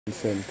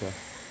center,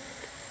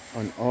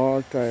 and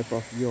all type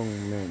of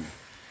young men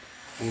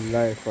whose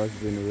life has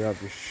been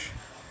ravished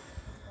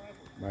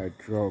by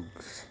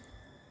drugs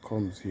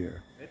comes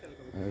here.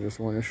 And I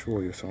just want to show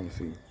you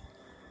something,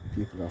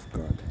 people of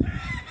God.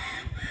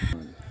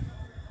 And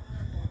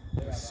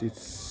this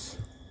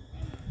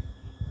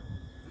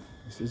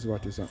is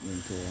what is happening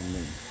to our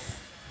men.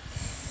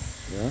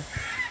 Yeah?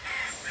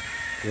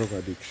 Drug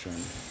addiction,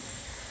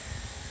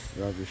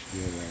 ravish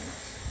their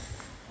lives.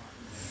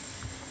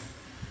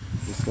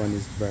 This one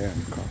is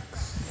Brian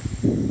Cox.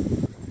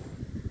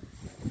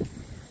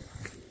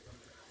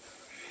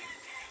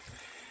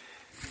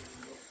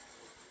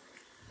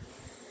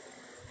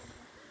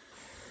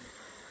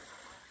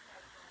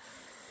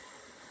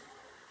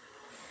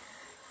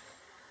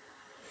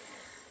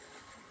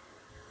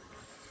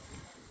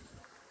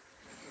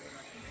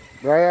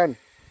 Brian!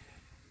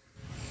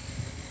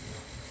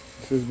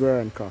 This is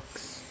Brian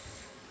Cox.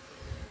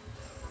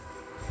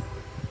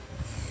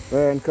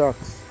 Brian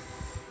Cox.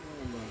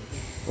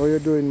 How you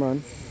doing,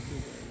 man?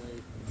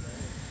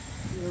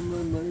 Yeah,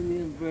 man, my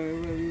name very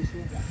well, you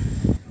say?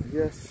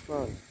 Yes,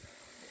 man.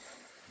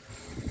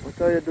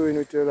 What are you doing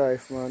with your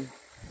life, man?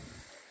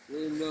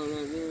 Laying down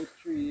on the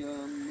tree,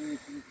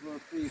 making for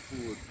free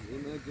food.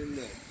 Imagine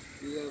that.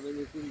 Do you have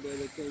anything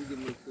that can give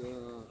me to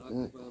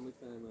occupy my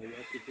time or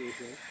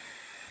occupation?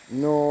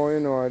 No,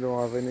 I don't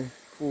have any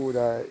food.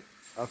 I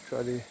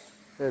actually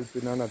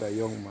helping another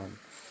young man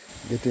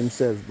get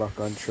himself back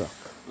on track.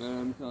 Well,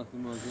 I'm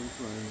talking about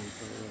employment.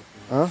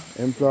 Huh?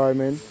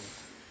 Employment?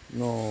 Yeah.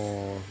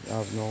 No, I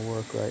have no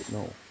work right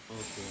now.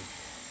 Okay.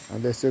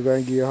 Unless you're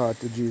going to give your heart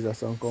to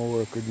Jesus and come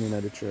work with me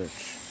at the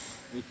church.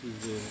 Which is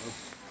the...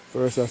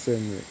 First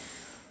Assembly.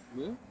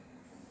 Where?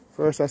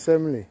 First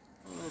Assembly?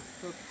 Oh,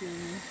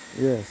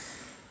 fucking... Yes.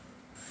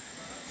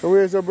 So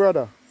where's your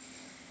brother?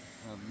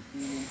 I've been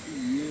seen him for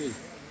years.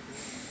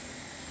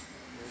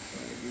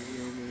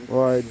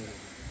 Why?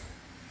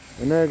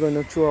 You're not going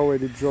to throw away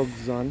the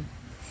drugs on.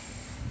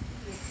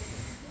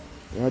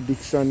 The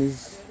addiction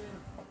is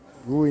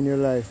ruining your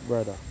life,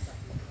 brother.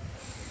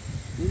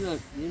 You're not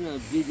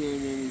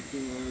videoing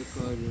anything or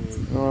recording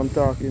anything? No, I'm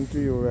talking to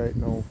you right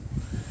now.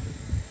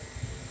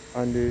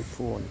 On the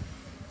phone.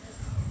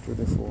 Through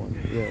the phone,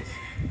 yes.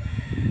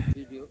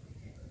 Video?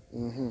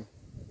 Mm-hmm.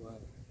 Why?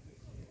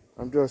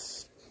 I'm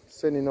just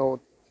sending out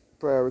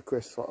prayer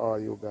requests for all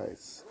you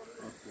guys.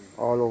 Okay.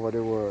 All over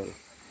the world.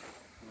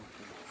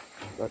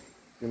 Okay. That,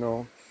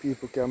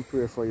 people can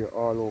pray for you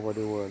all over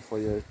the world for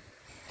your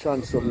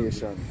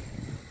transformation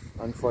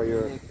and for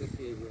your... Next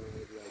occasion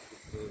I'd like to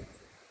pray.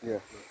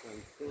 Yeah.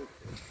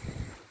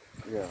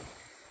 Yeah.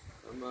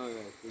 I'm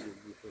alright with it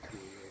before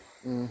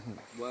you.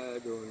 Mm-hmm. Why I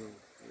don't know.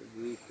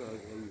 Maybe because of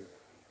you.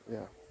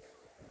 Yeah.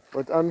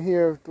 But I'm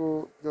here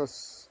to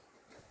just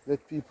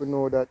let people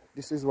know that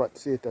this is what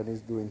Satan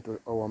is doing to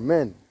our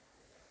men.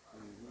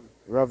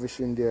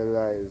 Ravishing their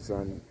lives,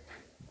 and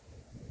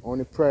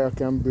only prayer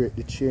can break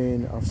the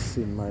chain of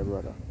sin, my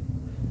brother.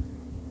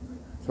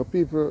 So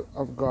people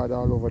of God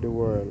all over the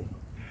world,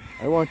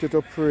 I want you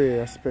to pray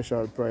a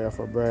special prayer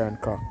for Brian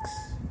Cox.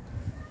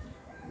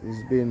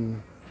 He's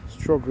been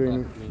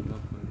struggling,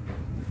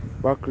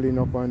 buckling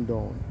up and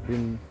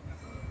down,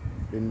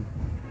 been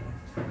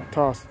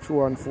tossed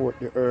through and forth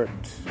the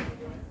earth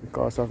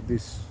because of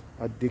this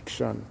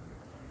addiction.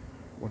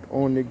 But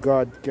only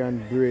God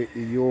can break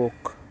the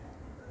yoke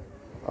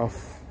of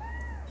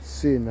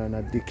sin and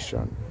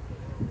addiction.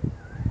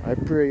 I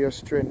pray your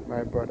strength,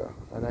 my brother,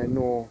 and I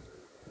know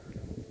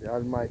the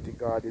Almighty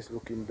God is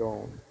looking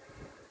down.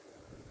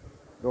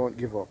 Don't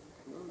give up.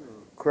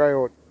 Cry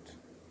out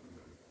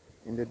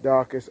in the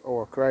darkest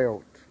hour. Cry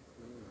out.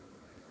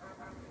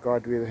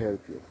 God will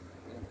help you.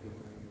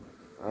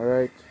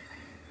 Alright?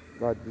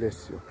 God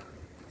bless you.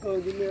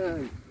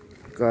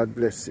 God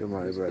bless you,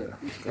 my brother.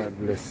 God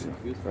bless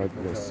you. God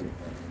bless you.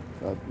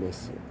 God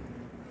bless you.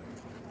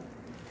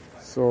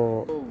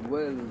 So,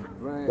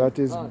 that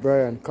is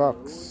Brian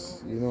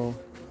Cox,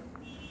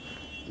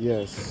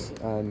 Yes,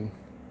 and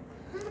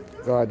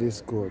God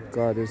is good.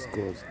 God is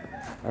good.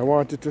 I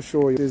wanted to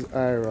show you this is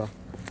Ira.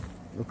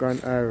 Look on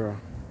Ira.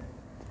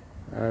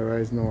 Ira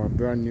is now a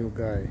brand new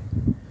guy.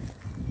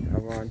 He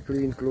have on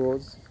clean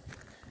clothes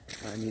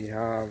and he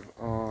have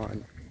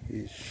on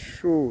his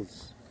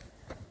shoes.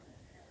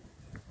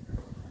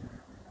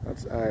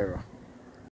 That's Ira.